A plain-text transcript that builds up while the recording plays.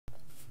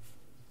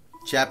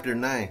Chapter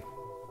 9.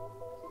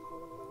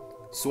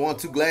 So on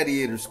to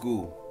gladiator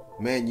school.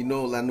 Man, you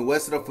know, La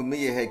Nuestra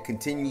Familia had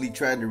continually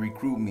tried to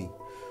recruit me.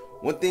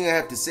 One thing I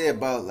have to say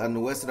about La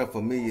Nuestra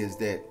Familia is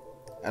that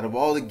out of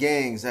all the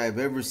gangs I have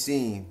ever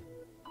seen,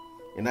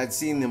 and I'd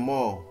seen them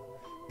all,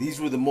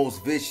 these were the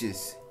most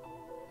vicious.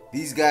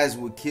 These guys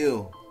would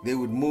kill, they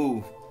would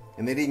move,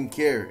 and they didn't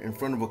care in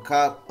front of a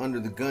cop under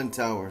the gun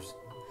towers.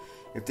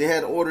 If they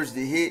had orders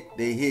to hit,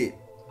 they hit.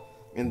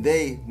 And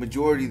they,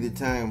 majority of the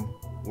time,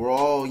 were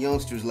all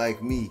youngsters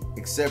like me,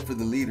 except for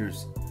the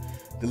leaders.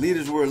 The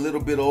leaders were a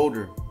little bit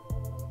older.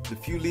 The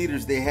few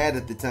leaders they had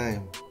at the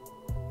time.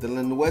 The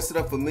La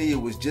Nuestra Familia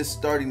was just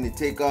starting to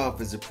take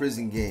off as a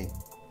prison gang.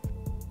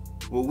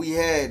 What we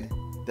had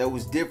that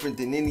was different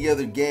than any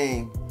other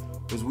gang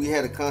was we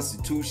had a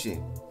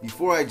constitution.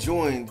 Before I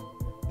joined,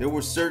 there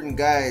were certain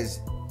guys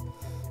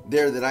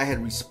there that I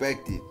had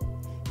respected.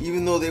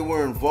 Even though they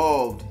were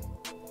involved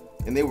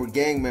and they were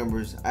gang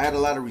members, I had a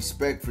lot of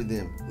respect for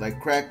them, like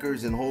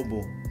Crackers and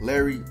Hobo,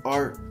 Larry,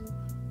 Art,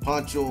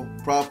 Poncho,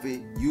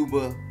 Prophet,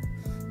 Yuba,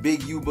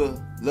 Big Yuba,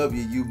 love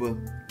you Yuba,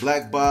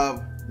 Black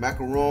Bob,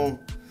 Macaron.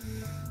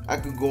 I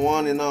could go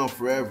on and on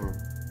forever.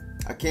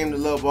 I came to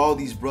love all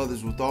these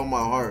brothers with all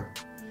my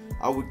heart.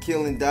 I would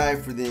kill and die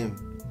for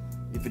them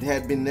if it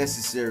had been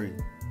necessary.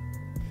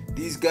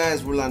 These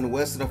guys were La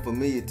Nuestra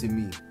Familia to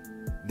me.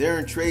 There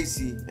in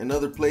Tracy and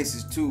other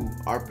places too,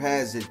 our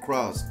paths had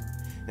crossed,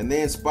 and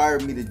they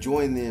inspired me to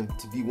join them,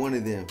 to be one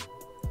of them.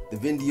 The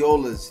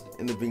Vindiolas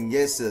and the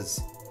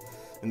Viñesas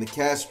and the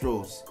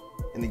Castros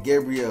and the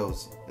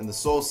Gabriels and the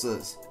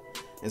Sosas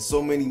and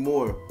so many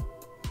more.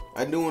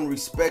 I knew and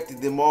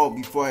respected them all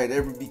before I had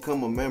ever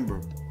become a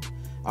member.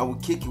 I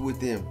would kick it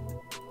with them.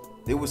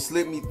 They would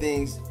slip me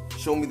things,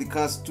 show me the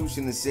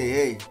Constitution and say,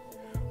 hey,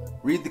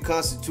 read the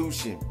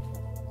Constitution.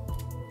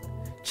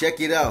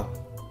 Check it out.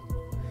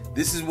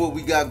 This is what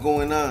we got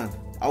going on.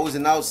 I was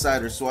an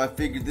outsider, so I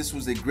figured this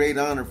was a great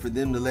honor for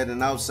them to let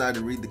an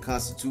outsider read the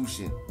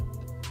Constitution.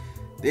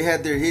 They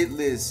had their hit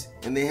list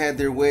and they had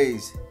their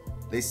ways.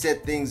 They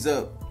set things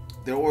up,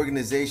 their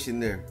organization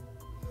there.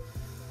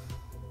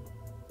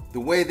 The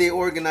way they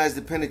organized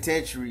the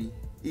penitentiary,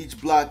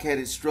 each block had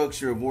its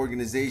structure of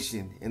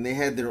organization, and they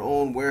had their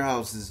own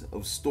warehouses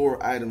of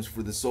store items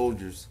for the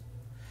soldiers.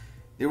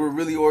 They were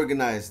really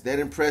organized. That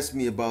impressed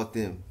me about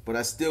them, but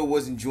I still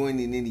wasn't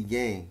joining any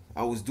gang.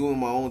 I was doing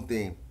my own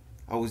thing.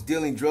 I was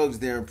dealing drugs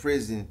there in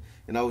prison,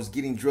 and I was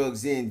getting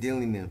drugs in,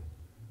 dealing them.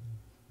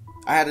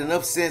 I had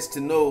enough sense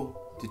to know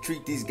to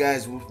treat these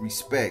guys with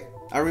respect.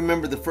 I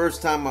remember the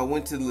first time I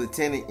went to the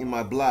lieutenant in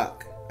my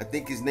block. I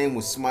think his name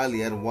was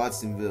Smiley out of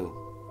Watsonville.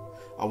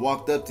 I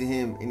walked up to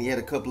him and he had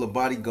a couple of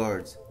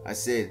bodyguards. I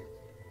said,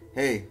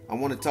 hey, I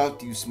want to talk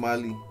to you,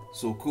 Smiley.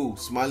 So cool.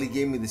 Smiley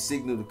gave me the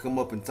signal to come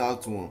up and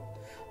talk to him.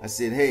 I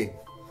said, hey,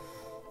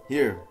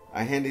 here.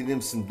 I handed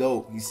him some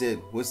dope. He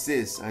said, what's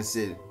this? I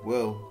said,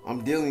 well,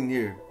 I'm dealing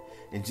here,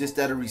 and just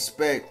out of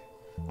respect,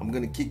 I'm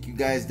gonna kick you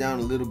guys down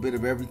a little bit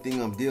of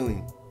everything I'm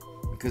dealing,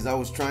 because I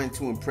was trying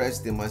to impress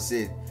them. I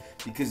said,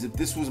 because if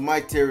this was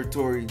my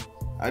territory,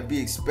 I'd be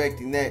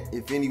expecting that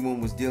if anyone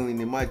was dealing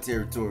in my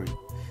territory,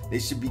 they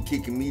should be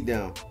kicking me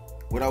down.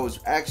 What I was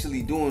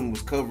actually doing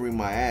was covering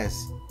my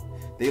ass.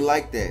 They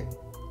liked that.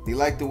 They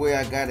liked the way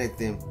I got at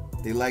them.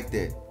 They liked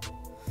that.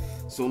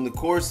 So in the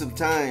course of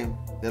time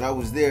that I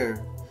was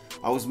there,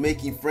 I was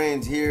making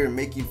friends here and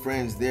making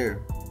friends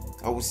there.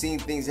 I was seeing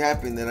things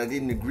happen that I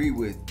didn't agree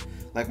with,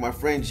 like my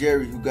friend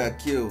Jerry who got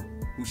killed,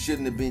 who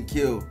shouldn't have been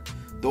killed,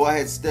 though I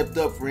had stepped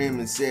up for him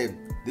and said,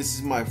 this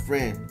is my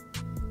friend.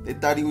 They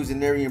thought he was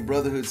an Aryan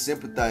Brotherhood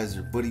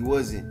sympathizer, but he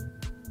wasn't.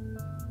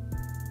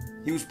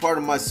 He was part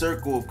of my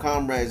circle of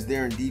comrades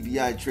there in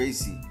DVI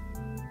Tracy.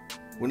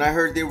 When I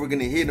heard they were going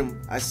to hit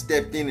him, I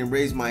stepped in and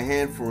raised my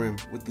hand for him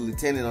with the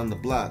lieutenant on the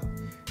block.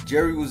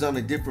 Jerry was on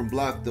a different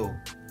block though,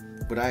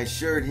 but I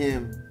assured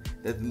him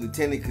that the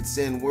lieutenant could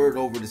send word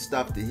over to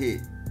stop the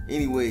hit.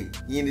 Anyway,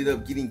 he ended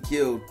up getting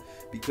killed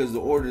because the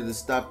order to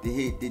stop the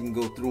hit didn't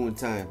go through in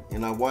time,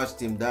 and I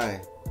watched him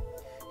die.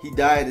 He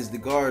died as the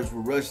guards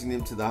were rushing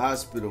him to the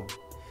hospital.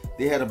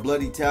 They had a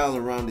bloody towel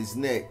around his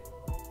neck.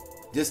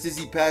 Just as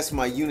he passed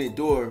my unit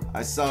door,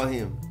 I saw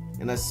him,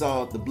 and I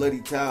saw the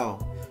bloody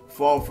towel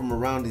fall from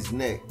around his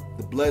neck.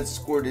 The blood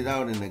squirted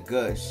out in a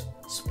gush,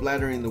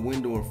 splattering the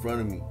window in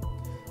front of me.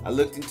 I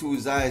looked into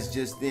his eyes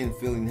just then,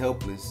 feeling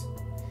helpless.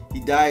 He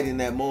died in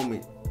that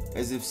moment,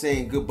 as if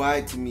saying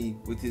goodbye to me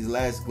with his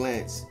last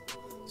glance.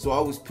 So I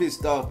was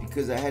pissed off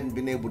because I hadn't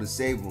been able to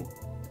save him.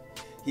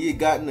 He had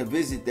gotten a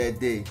visit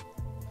that day,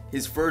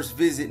 his first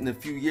visit in a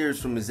few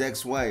years from his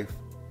ex-wife.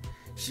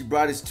 She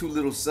brought his two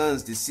little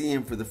sons to see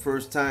him for the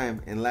first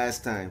time and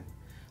last time.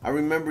 I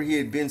remember he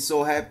had been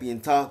so happy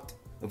and talked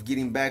of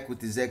getting back with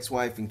his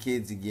ex-wife and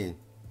kids again.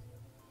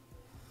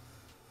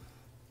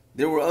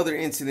 There were other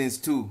incidents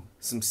too,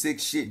 some sick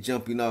shit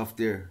jumping off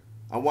there.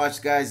 I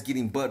watched guys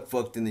getting butt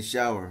fucked in the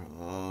shower.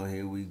 Oh,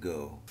 here we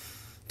go.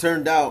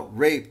 Turned out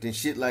raped and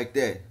shit like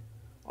that.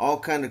 All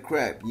kind of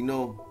crap, you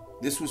know.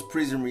 This was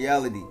prison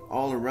reality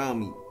all around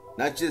me.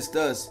 Not just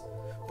us,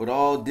 but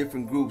all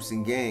different groups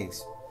and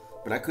gangs.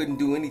 but I couldn't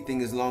do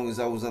anything as long as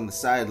I was on the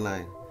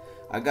sideline.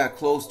 I got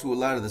close to a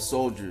lot of the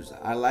soldiers.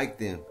 I liked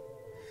them.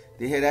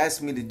 They had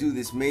asked me to do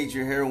this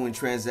major heroin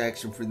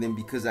transaction for them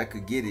because I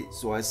could get it,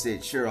 so I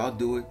said, sure, I'll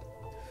do it.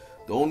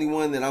 The only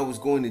one that I was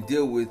going to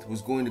deal with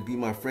was going to be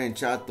my friend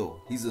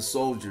Chato. He's a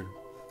soldier.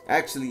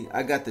 Actually,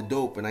 I got the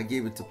dope and I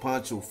gave it to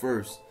Pancho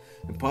first,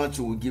 and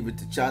Pancho would give it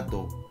to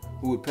Chato,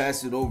 who would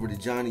pass it over to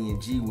Johnny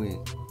in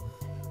G-Wing.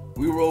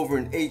 We were over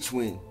in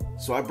H-Wing,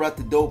 so I brought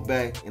the dope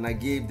back and I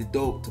gave the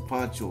dope to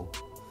Pancho.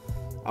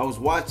 I was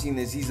watching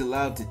as he's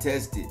allowed to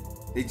test it.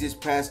 They just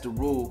passed a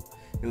rule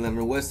in La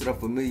Nuestra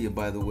Familia,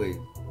 by the way.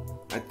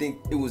 I think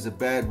it was a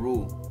bad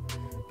rule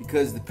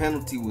because the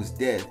penalty was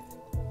death.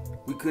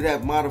 We could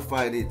have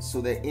modified it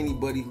so that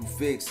anybody who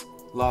fixed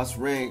lost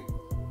rank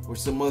or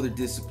some other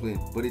discipline,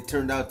 but it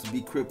turned out to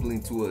be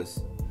crippling to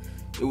us.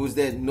 It was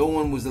that no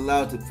one was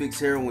allowed to fix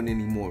heroin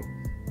anymore.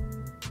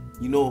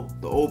 You know,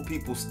 the old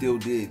people still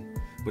did,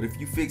 but if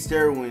you fixed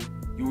heroin,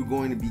 you were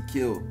going to be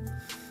killed.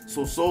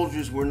 So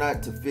soldiers were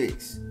not to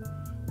fix.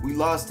 We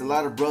lost a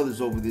lot of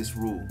brothers over this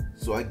rule,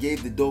 so I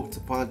gave the dope to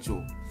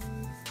Pancho.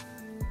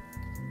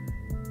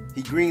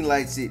 He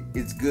greenlights it,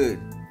 it's good,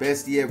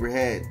 best he ever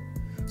had.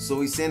 So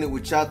he sent it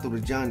with Chato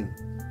to Johnny.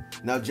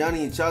 Now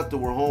Johnny and Chato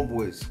were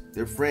homeboys,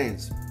 they're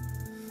friends.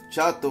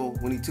 Chato,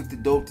 when he took the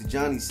dope to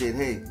Johnny, said,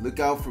 hey, look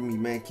out for me,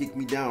 man, kick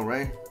me down,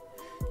 right?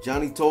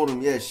 Johnny told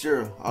him, yeah,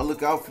 sure, I'll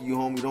look out for you,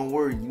 homie, don't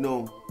worry, you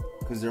know,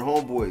 because they're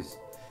homeboys.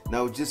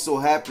 Now it just so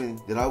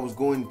happened that I was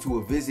going to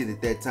a visit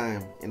at that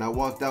time, and I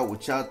walked out with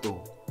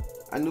Chato.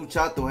 I knew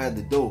Chato had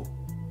the dope.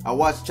 I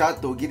watched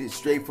Chato get it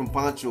straight from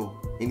Pancho,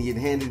 and he had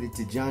handed it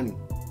to Johnny.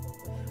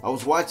 I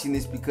was watching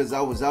this because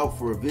I was out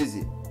for a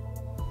visit.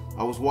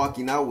 I was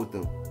walking out with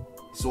them,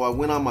 so I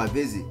went on my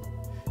visit.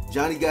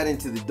 Johnny got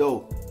into the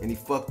dope, and he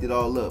fucked it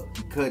all up.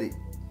 He cut it.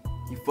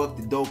 He fucked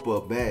the dope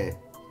up bad.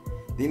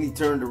 Then he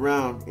turned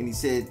around and he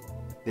said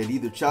that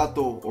either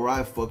Chato or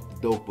I fucked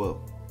the dope up.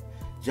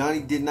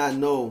 Johnny did not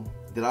know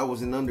that I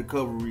was an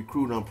undercover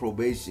recruit on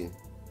probation.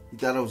 He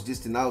thought I was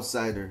just an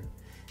outsider,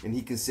 and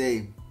he can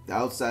say the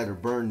outsider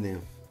burned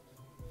them.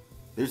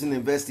 There's an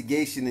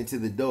investigation into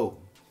the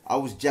dope. I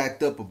was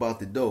jacked up about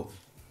the dope.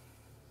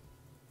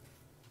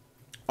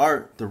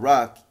 Art, the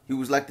Rock, he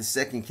was like the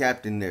second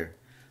captain there.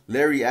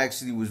 Larry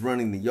actually was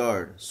running the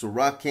yard. So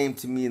Rock came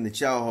to me in the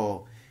chow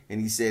hall and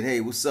he said, hey,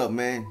 what's up,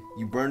 man?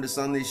 You burned us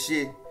on this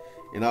shit?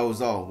 And I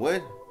was all,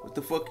 what? What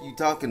the fuck are you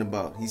talking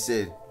about? He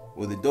said,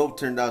 well, the dope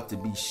turned out to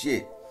be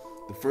shit.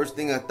 The first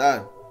thing I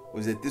thought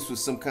was that this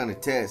was some kind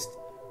of test.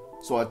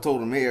 So I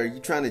told him, hey, are you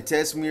trying to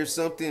test me or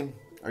something?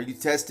 Are you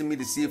testing me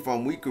to see if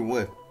I'm weak or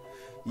what?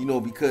 You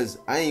know, because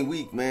I ain't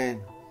weak,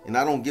 man, and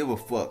I don't give a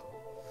fuck.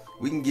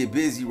 We can get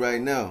busy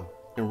right now.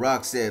 And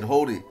Rock said,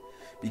 hold it,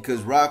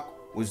 because Rock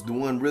was the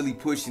one really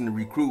pushing to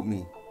recruit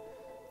me.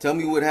 Tell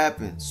me what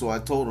happened. So I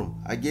told him.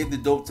 I gave the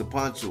dope to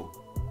Pancho.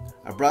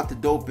 I brought the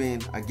dope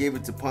in. I gave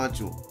it to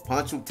Pancho.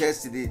 Pancho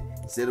tested it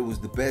and said it was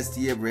the best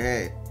he ever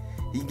had.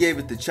 He gave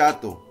it to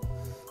Chato.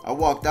 I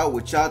walked out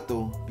with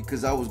Chato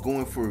because I was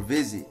going for a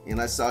visit, and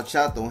I saw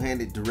Chato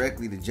hand it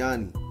directly to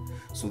Johnny.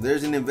 So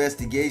there's an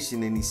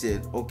investigation, and he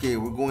said, okay,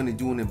 we're going to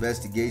do an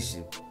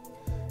investigation.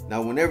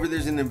 Now, whenever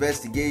there's an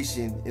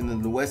investigation in the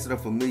Nuestra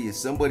Familia,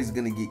 somebody's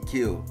going to get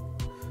killed.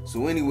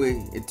 So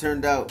anyway, it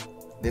turned out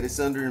that it's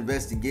under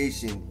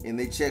investigation, and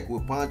they checked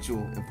with Pancho,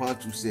 and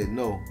Pancho said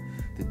no,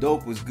 the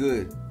dope was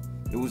good.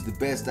 It was the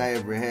best I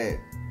ever had.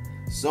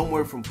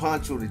 Somewhere from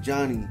Pancho to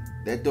Johnny,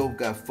 that dope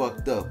got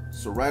fucked up.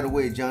 So right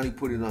away, Johnny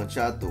put it on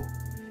Chato.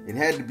 It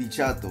had to be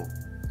Chato.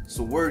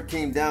 So word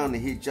came down to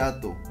hit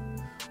Chato.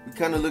 We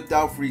kind of looked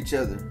out for each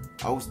other.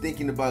 I was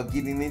thinking about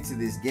getting into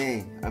this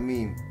gang. I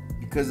mean,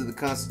 because of the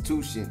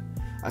Constitution,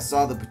 I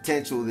saw the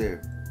potential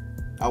there.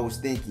 I was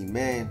thinking,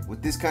 man,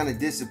 with this kind of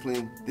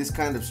discipline, this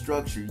kind of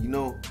structure, you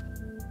know,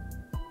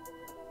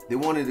 they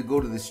wanted to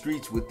go to the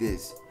streets with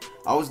this.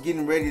 I was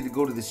getting ready to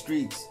go to the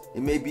streets.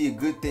 It may be a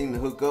good thing to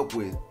hook up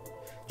with.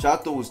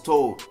 Chato was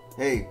told,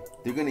 hey,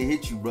 they're gonna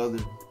hit you, brother.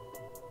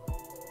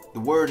 The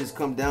word has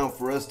come down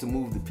for us to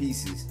move the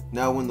pieces.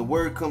 Now, when the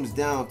word comes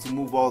down to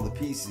move all the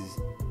pieces,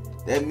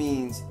 that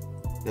means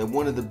that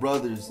one of the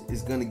brothers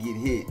is gonna get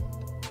hit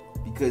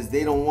because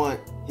they don't want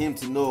him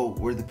to know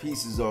where the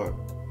pieces are.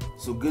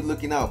 So good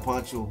looking out,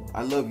 Pancho.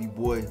 I love you,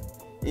 boy.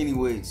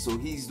 Anyway, so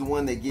he's the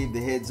one that gave the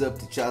heads up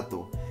to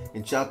Chato.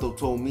 And Chato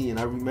told me, and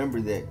I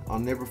remember that. I'll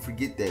never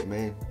forget that,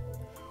 man.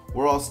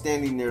 We're all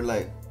standing there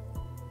like,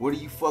 what are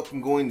you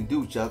fucking going to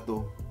do,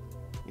 Chato?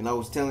 And I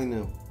was telling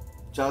him,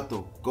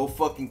 Chato, go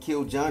fucking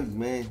kill Johnny,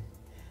 man.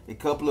 A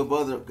couple of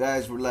other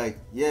guys were like,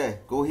 yeah,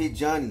 go hit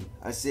Johnny.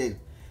 I said,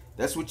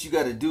 that's what you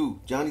gotta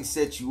do. Johnny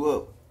set you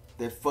up.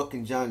 That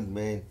fucking Johnny,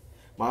 man.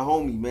 My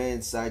homie,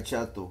 man, sighed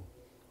Chato.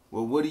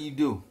 Well, what do you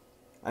do?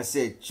 I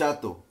said,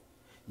 Chato,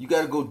 you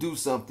gotta go do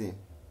something.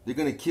 They're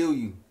gonna kill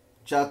you.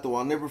 Chato,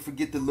 I'll never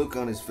forget the look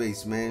on his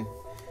face, man.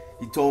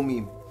 He told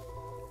me,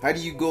 how do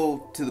you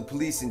go to the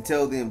police and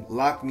tell them,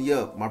 lock me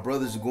up, my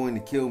brothers are going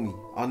to kill me?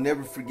 I'll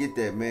never forget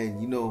that,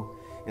 man, you know.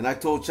 And I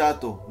told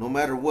Chato, no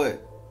matter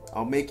what,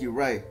 I'll make it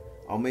right.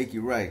 I'll make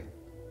it right.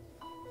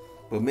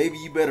 but maybe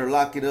you better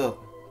lock it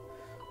up.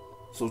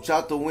 So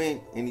Chato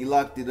went and he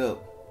locked it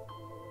up.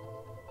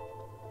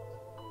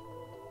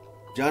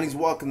 Johnny's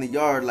walking the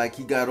yard like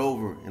he got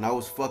over, and I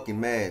was fucking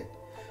mad.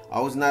 I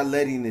was not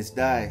letting this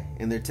die,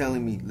 and they're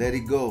telling me, let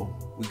it go.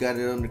 We got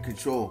it under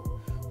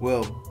control.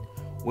 Well,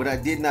 what I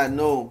did not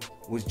know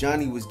was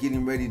Johnny was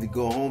getting ready to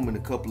go home in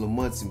a couple of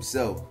months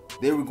himself.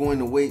 They were going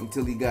to wait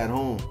until he got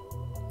home.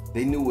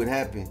 They knew what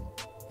happened.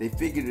 They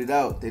figured it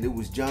out that it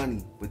was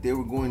Johnny, but they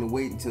were going to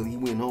wait until he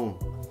went home.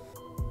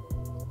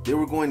 They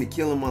were going to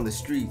kill him on the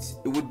streets.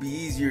 It would be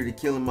easier to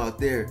kill him out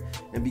there,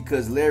 and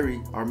because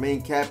Larry, our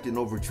main captain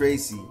over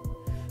Tracy,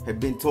 had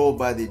been told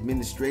by the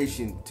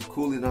administration to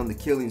cool it on the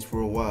killings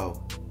for a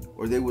while,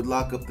 or they would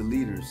lock up the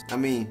leaders. I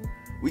mean,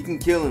 we can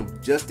kill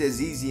him just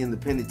as easy in the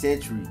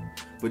penitentiary,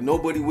 but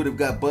nobody would have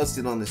got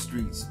busted on the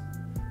streets.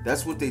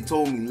 That's what they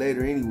told me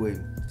later anyway,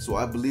 so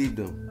I believed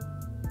them.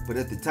 But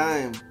at the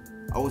time,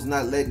 I was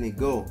not letting it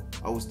go.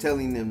 I was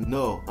telling them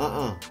no,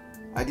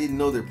 I didn't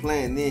know their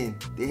plan then.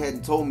 They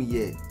hadn't told me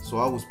yet, so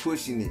I was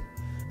pushing it.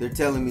 They're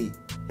telling me,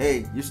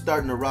 hey, you're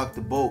starting to rock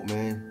the boat,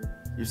 man.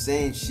 You're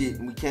saying shit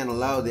and we can't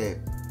allow that.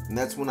 And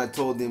that's when I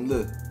told them,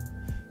 look,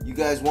 you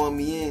guys want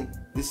me in?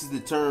 This is the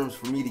terms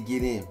for me to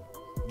get in.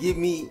 Give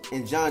me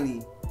and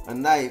Johnny a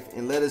knife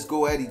and let us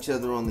go at each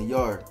other on the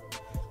yard.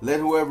 Let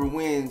whoever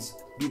wins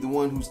be the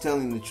one who's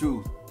telling the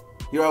truth.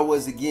 Here I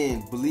was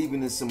again,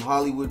 believing in some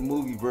Hollywood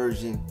movie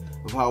version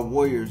of how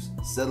warriors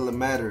settle a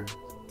matter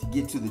to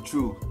get to the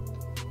truth.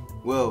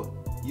 Well,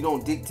 you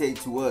don't dictate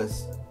to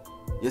us.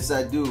 Yes,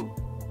 I do.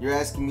 You're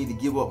asking me to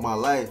give up my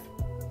life.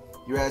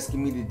 You're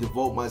asking me to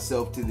devote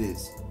myself to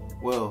this.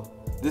 Well,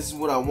 this is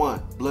what I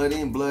want. Blood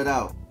in, blood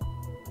out.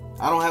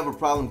 I don't have a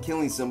problem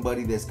killing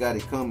somebody that's got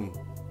it coming.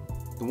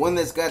 The one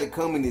that's got it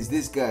coming is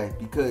this guy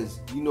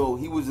because, you know,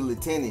 he was a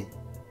lieutenant.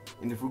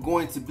 And if we're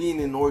going to be in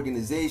an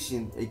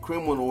organization, a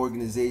criminal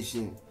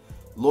organization,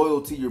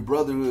 loyal to your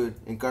brotherhood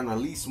and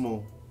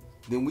carnalismo,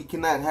 then we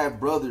cannot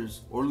have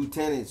brothers or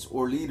lieutenants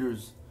or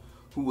leaders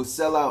who will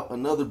sell out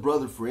another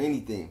brother for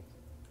anything.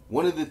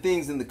 One of the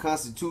things in the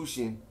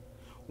Constitution,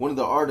 one of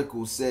the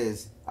articles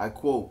says, I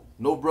quote,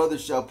 no brother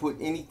shall put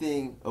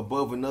anything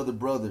above another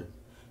brother.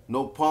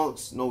 No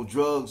punks, no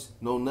drugs,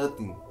 no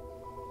nothing.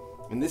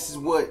 And this is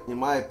what, in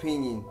my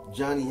opinion,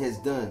 Johnny has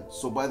done.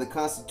 So by the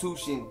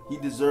Constitution, he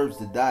deserves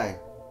to die.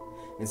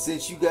 And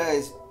since you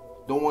guys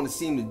don't want to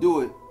seem to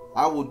do it,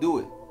 I will do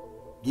it.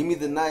 Give me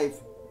the knife.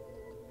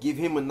 Give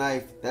him a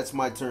knife. That's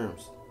my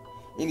terms.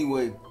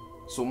 Anyway,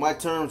 so my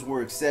terms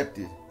were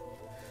accepted.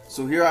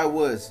 So here I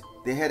was.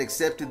 They had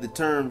accepted the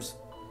terms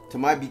to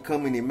my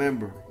becoming a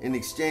member. In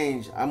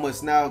exchange, I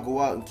must now go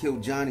out and kill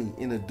Johnny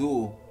in a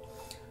duel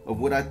of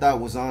what I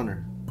thought was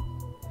honor.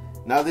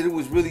 Now that it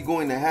was really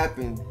going to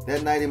happen,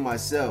 that night in my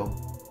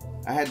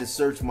cell, I had to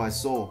search my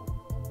soul.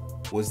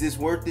 Was this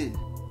worth it?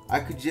 I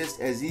could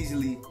just as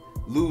easily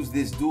lose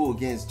this duel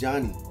against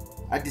Johnny.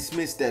 I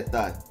dismissed that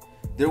thought.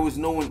 There was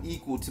no one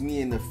equal to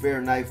me in a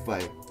fair knife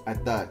fight, I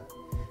thought.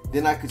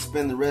 Then I could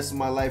spend the rest of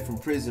my life in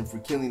prison for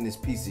killing this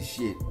piece of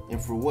shit.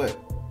 And for what?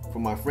 For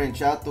my friend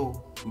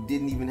Chato, who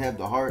didn't even have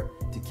the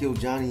heart to kill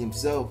Johnny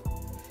himself.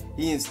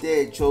 He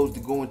instead chose to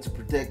go into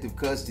protective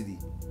custody.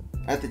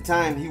 At the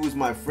time, he was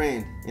my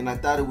friend, and I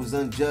thought it was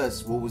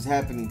unjust what was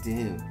happening to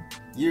him.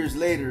 Years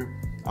later,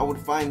 I would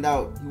find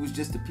out he was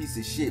just a piece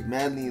of shit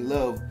madly in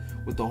love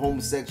with a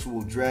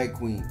homosexual drag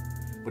queen.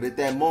 But at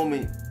that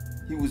moment,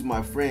 he was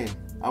my friend.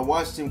 I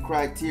watched him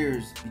cry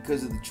tears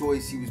because of the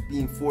choice he was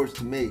being forced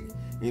to make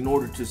in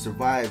order to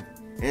survive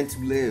and to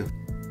live.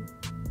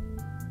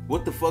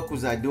 What the fuck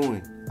was I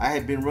doing? I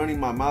had been running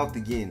my mouth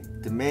again,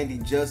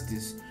 demanding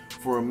justice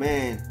for a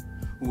man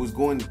who was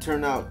going to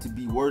turn out to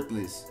be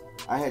worthless.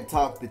 I had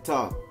talked the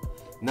talk.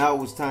 Now it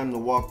was time to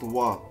walk the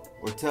walk,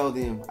 or tell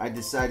them I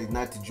decided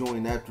not to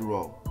join after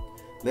all.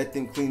 Let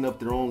them clean up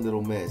their own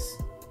little mess.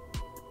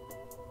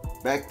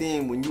 Back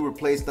then, when you were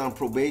placed on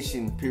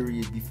probation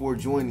period before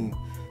joining,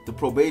 the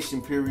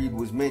probation period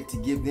was meant to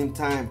give them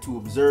time to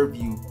observe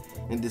you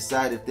and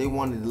decide if they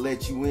wanted to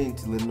let you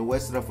into La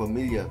Nuestra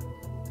Familia.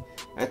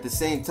 At the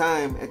same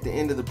time, at the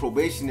end of the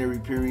probationary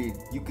period,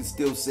 you could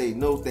still say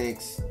no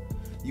thanks.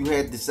 You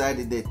had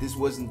decided that this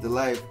wasn't the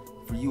life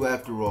for you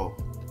after all.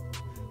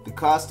 The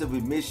cost of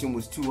admission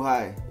was too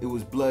high. It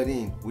was blood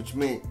in, which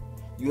meant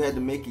you had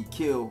to make a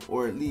kill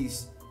or at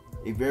least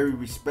a very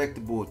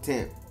respectable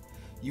attempt.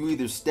 You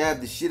either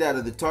stabbed the shit out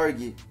of the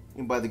target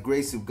and by the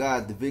grace of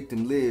God the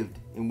victim lived,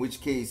 in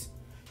which case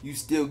you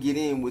still get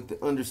in with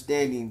the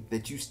understanding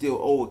that you still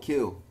owe a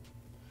kill.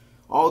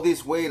 All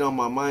this weighed on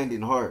my mind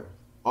and heart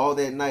all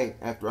that night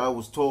after I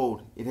was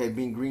told it had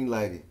been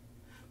green-lighted.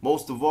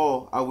 Most of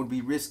all, I would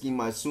be risking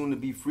my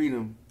soon-to-be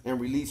freedom and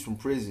release from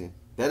prison.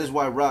 That is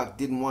why Rock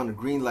didn't want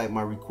to greenlight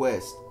my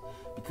request,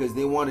 because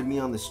they wanted me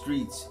on the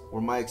streets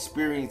where my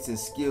experience and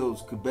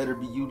skills could better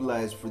be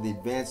utilized for the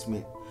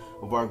advancement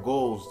of our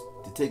goals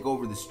to take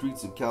over the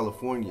streets of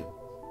California.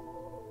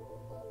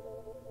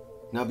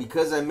 Now,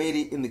 because I made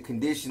it in the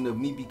condition of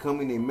me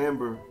becoming a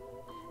member,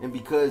 and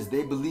because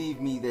they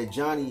believed me that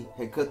Johnny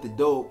had cut the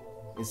dope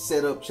and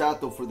set up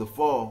Chato for the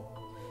fall,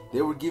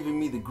 They were giving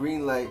me the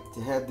green light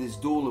to have this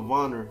duel of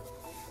honor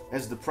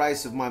as the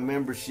price of my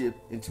membership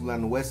into La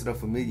Nuestra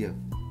Familia.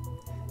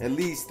 At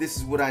least this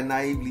is what I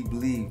naively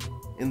believed.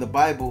 In the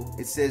Bible,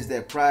 it says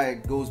that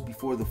pride goes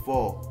before the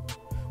fall.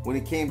 When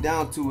it came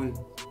down to it,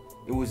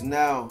 it was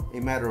now a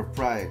matter of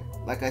pride.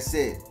 Like I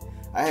said,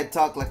 I had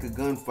talked like a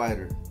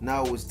gunfighter.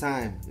 Now it was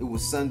time. It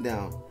was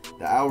sundown,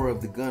 the hour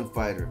of the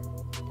gunfighter.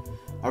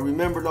 I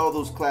remembered all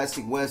those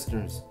classic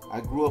westerns.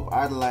 I grew up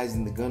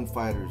idolizing the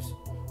gunfighters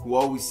who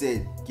always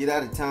said, "Get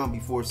out of town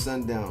before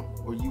sundown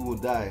or you will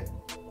die."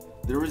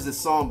 There is a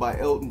song by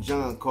Elton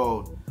John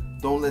called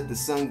 "Don't Let the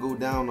Sun Go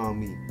Down on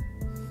Me."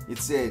 It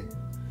said,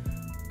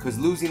 "'Cause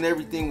losing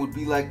everything would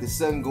be like the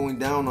sun going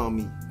down on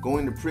me.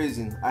 Going to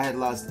prison, I had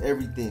lost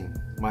everything.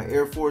 My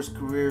Air Force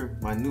career,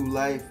 my new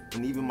life,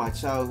 and even my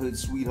childhood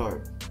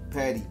sweetheart,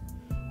 Patty,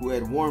 who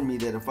had warned me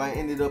that if I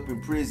ended up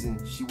in prison,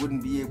 she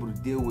wouldn't be able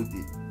to deal with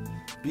it.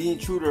 Being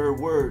true to her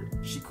word,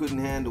 she couldn't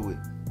handle it.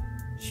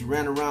 She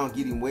ran around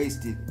getting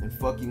wasted and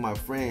fucking my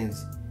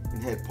friends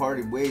and had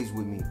parted ways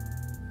with me.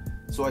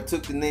 So I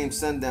took the name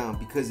Sundown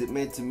because it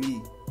meant to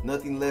me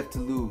nothing left to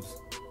lose.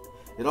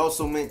 It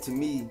also meant to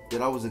me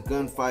that I was a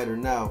gunfighter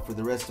now for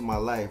the rest of my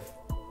life.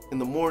 In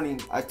the morning,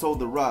 I told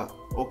The Rock,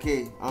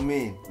 okay, I'm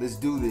in, let's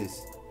do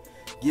this.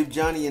 Give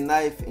Johnny a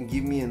knife and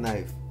give me a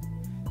knife.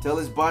 Tell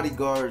his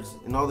bodyguards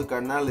and all the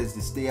carnales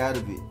to stay out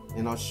of it,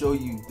 and I'll show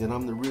you that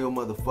I'm the real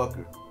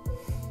motherfucker.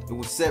 It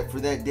was set for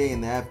that day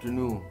in the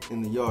afternoon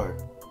in the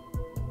yard.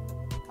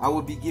 I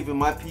would be giving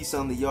my piece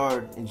on the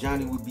yard and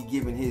Johnny would be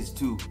giving his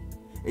too.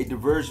 A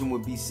diversion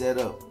would be set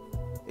up.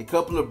 A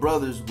couple of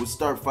brothers would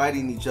start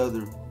fighting each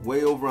other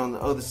way over on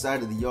the other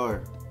side of the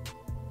yard.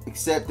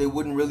 Except they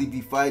wouldn't really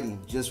be fighting,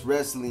 just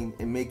wrestling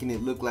and making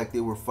it look like they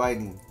were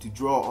fighting to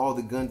draw all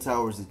the gun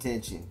tower's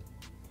attention.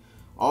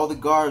 All the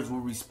guards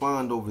would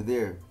respond over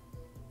there.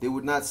 They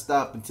would not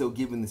stop until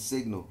given the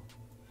signal.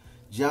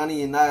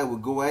 Johnny and I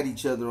would go at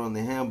each other on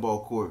the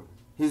handball court.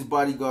 His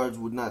bodyguards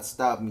would not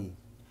stop me.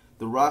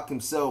 The Rock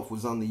himself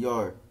was on the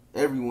yard.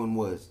 Everyone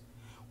was.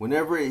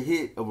 Whenever a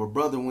hit of a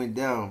brother went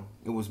down,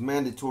 it was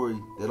mandatory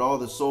that all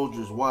the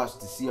soldiers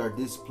watched to see our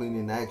discipline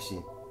in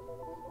action.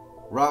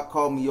 Rock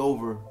called me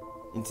over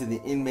into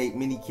the inmate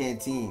mini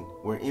canteen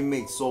where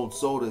inmates sold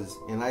sodas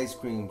and ice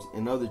creams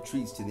and other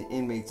treats to the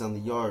inmates on the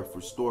yard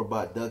for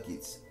store-bought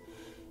ducats.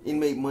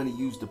 Inmate money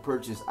used to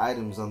purchase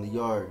items on the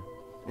yard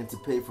and to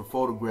pay for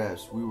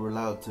photographs we were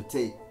allowed to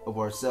take of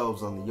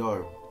ourselves on the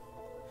yard.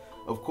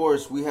 Of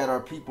course, we had our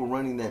people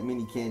running that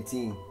mini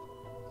canteen.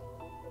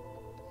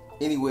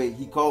 Anyway,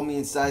 he called me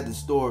inside the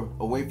store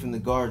away from the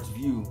guard's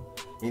view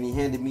and he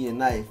handed me a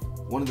knife,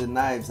 one of the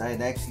knives I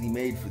had actually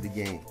made for the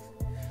game.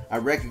 I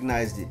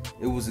recognized it.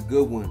 It was a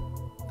good one.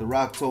 The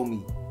Rock told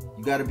me,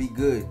 "You gotta be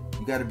good.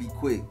 You gotta be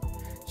quick."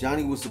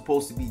 Johnny was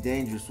supposed to be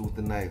dangerous with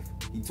the knife.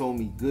 He told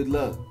me, "Good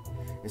luck.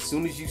 As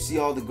soon as you see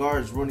all the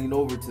guards running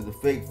over to the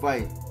fake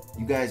fight,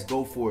 you guys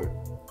go for it."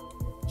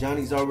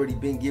 Johnny's already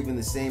been given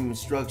the same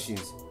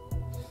instructions.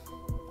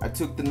 I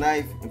took the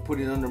knife and put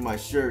it under my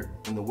shirt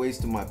and the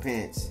waist of my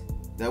pants.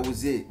 That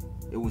was it.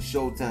 It was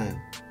showtime.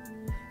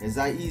 As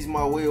I eased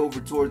my way over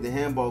toward the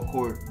handball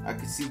court, I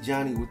could see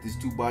Johnny with his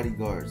two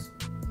bodyguards.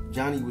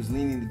 Johnny was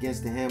leaning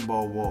against the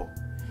handball wall,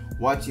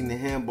 watching the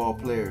handball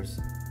players.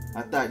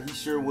 I thought he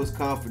sure was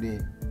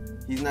confident.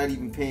 He's not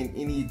even paying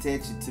any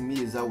attention to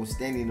me as I was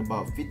standing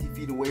about 50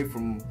 feet away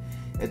from him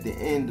at the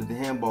end of the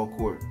handball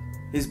court.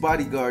 His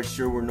bodyguards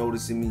sure were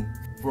noticing me.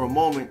 For a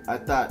moment, I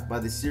thought by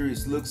the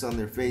serious looks on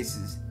their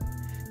faces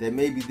that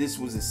maybe this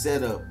was a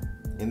setup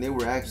and they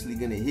were actually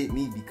going to hit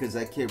me because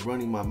I kept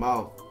running my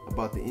mouth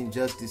about the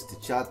injustice to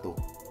Chato.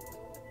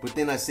 But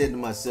then I said to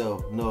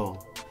myself, no,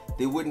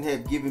 they wouldn't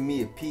have given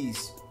me a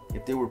piece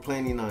if they were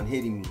planning on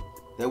hitting me.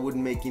 That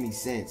wouldn't make any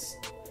sense.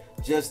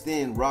 Just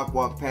then, Rock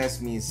walked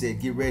past me and said,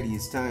 "Get ready,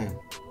 it's time."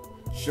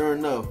 Sure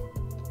enough,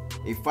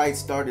 a fight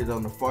started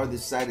on the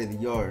farthest side of the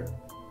yard.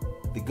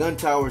 The gun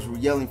towers were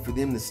yelling for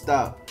them to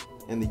stop,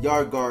 and the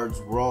yard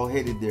guards were all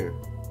headed there.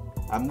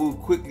 I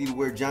moved quickly to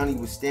where Johnny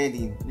was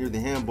standing near the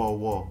handball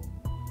wall.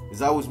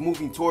 As I was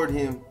moving toward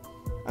him,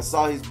 I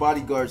saw his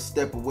bodyguards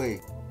step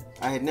away.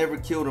 I had never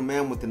killed a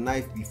man with a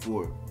knife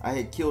before. I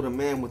had killed a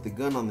man with a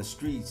gun on the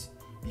streets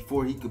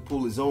before he could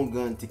pull his own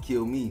gun to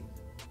kill me.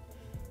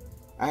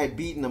 I had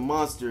beaten a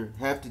monster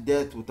half to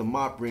death with a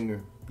mop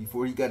wringer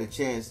before he got a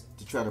chance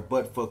to try to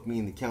butt fuck me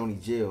in the county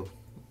jail.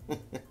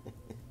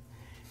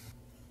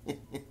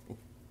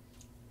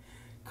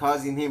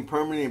 Causing him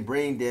permanent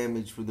brain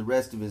damage for the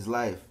rest of his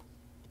life.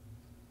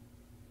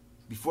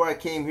 Before I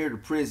came here to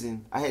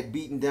prison, I had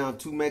beaten down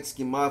 2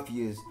 Mexican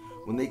mafias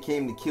when they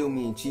came to kill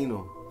me in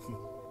Chino.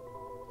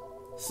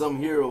 Some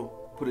hero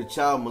put a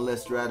child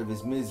molester out of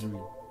his misery.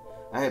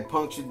 I had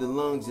punctured the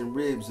lungs and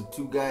ribs of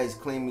 2 guys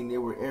claiming they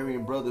were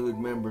Aryan Brotherhood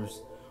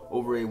members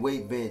over a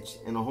weight bench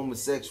and a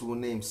homosexual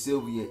named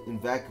Sylvia in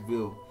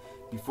Vacaville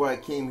before I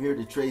came here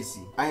to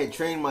Tracy. I had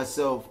trained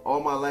myself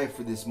all my life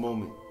for this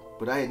moment,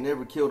 but I had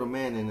never killed a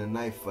man in a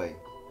knife fight.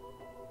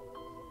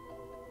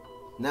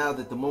 Now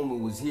that the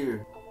moment was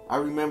here, I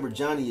remember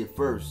Johnny at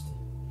first.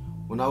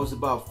 When I was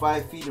about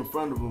 5 feet in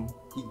front of him,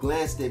 he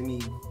glanced at me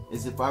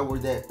as if I were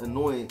that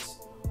annoyance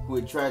who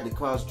had tried to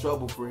cause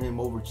trouble for him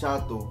over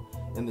Chato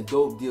and the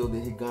dope deal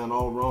that had gone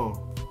all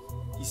wrong.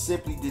 He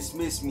simply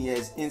dismissed me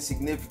as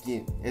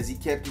insignificant as he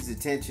kept his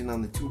attention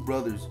on the two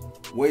brothers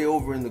way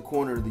over in the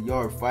corner of the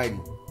yard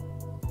fighting.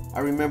 I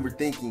remember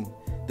thinking,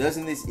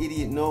 doesn't this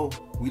idiot know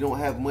we don't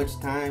have much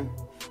time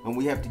and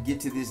we have to get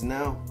to this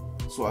now?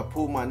 So I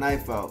pulled my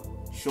knife out,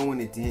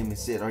 showing it to him and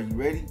said, "Are you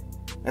ready?"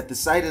 At the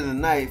sight of the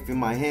knife in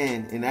my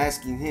hand and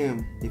asking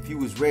him if he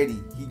was ready,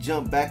 he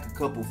jumped back a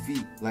couple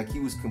feet like he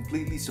was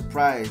completely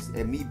surprised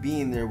at me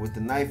being there with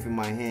the knife in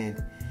my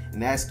hand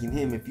and asking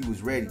him if he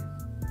was ready.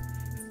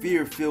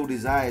 Fear filled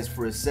his eyes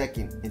for a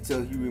second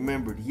until he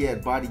remembered he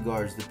had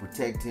bodyguards to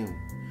protect him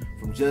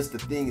from just a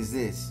thing as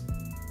this.